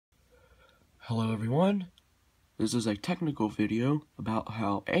Hello everyone, this is a technical video about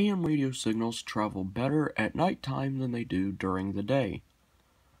how AM radio signals travel better at nighttime than they do during the day.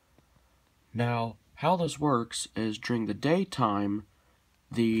 Now, how this works is during the daytime,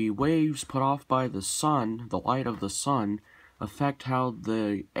 the waves put off by the sun, the light of the sun, affect how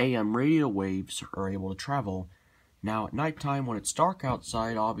the AM radio waves are able to travel. Now at nighttime when it's dark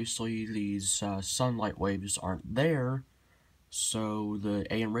outside, obviously these sunlight waves aren't there, so the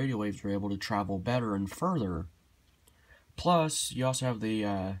AM radio waves are able to travel better and further. Plus, you also have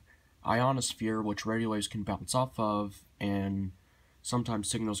the ionosphere, which radio waves can bounce off of, and sometimes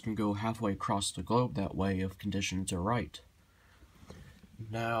signals can go halfway across the globe that way if conditions are right.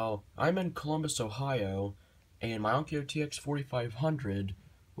 Now, I'm in Columbus, Ohio, and my Onkyo TX4500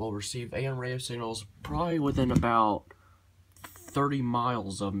 will receive AM radio signals probably within about 30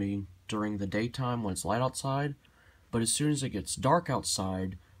 miles of me during the daytime when it's light outside. But as soon as it gets dark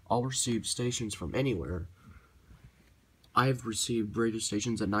outside, I'll receive stations from anywhere. I've received radio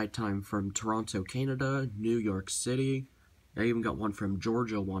stations at nighttime from Toronto, Canada, New York City. I even got one from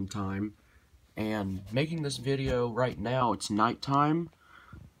Georgia one time. And making this video right now, it's nighttime,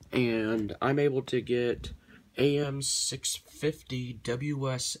 and I'm able to get AM 650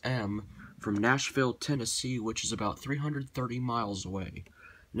 WSM from Nashville, Tennessee, which is about 330 miles away.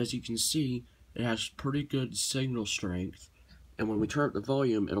 And as you can see, it has pretty good signal strength, and when we turn up the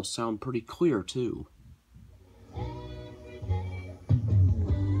volume, it'll sound pretty clear too.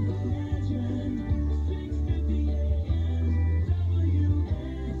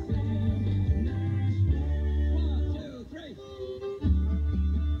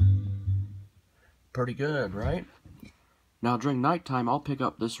 Pretty good, right? Now during nighttime, I'll pick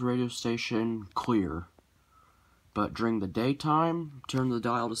up this radio station clear, but during the daytime, turn the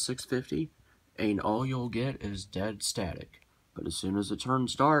dial to 650, and all you'll get is dead static. But as soon as it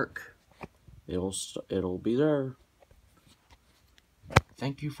turns dark, it'll be there.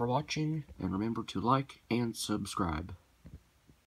 Thank you for watching, and remember to like and subscribe.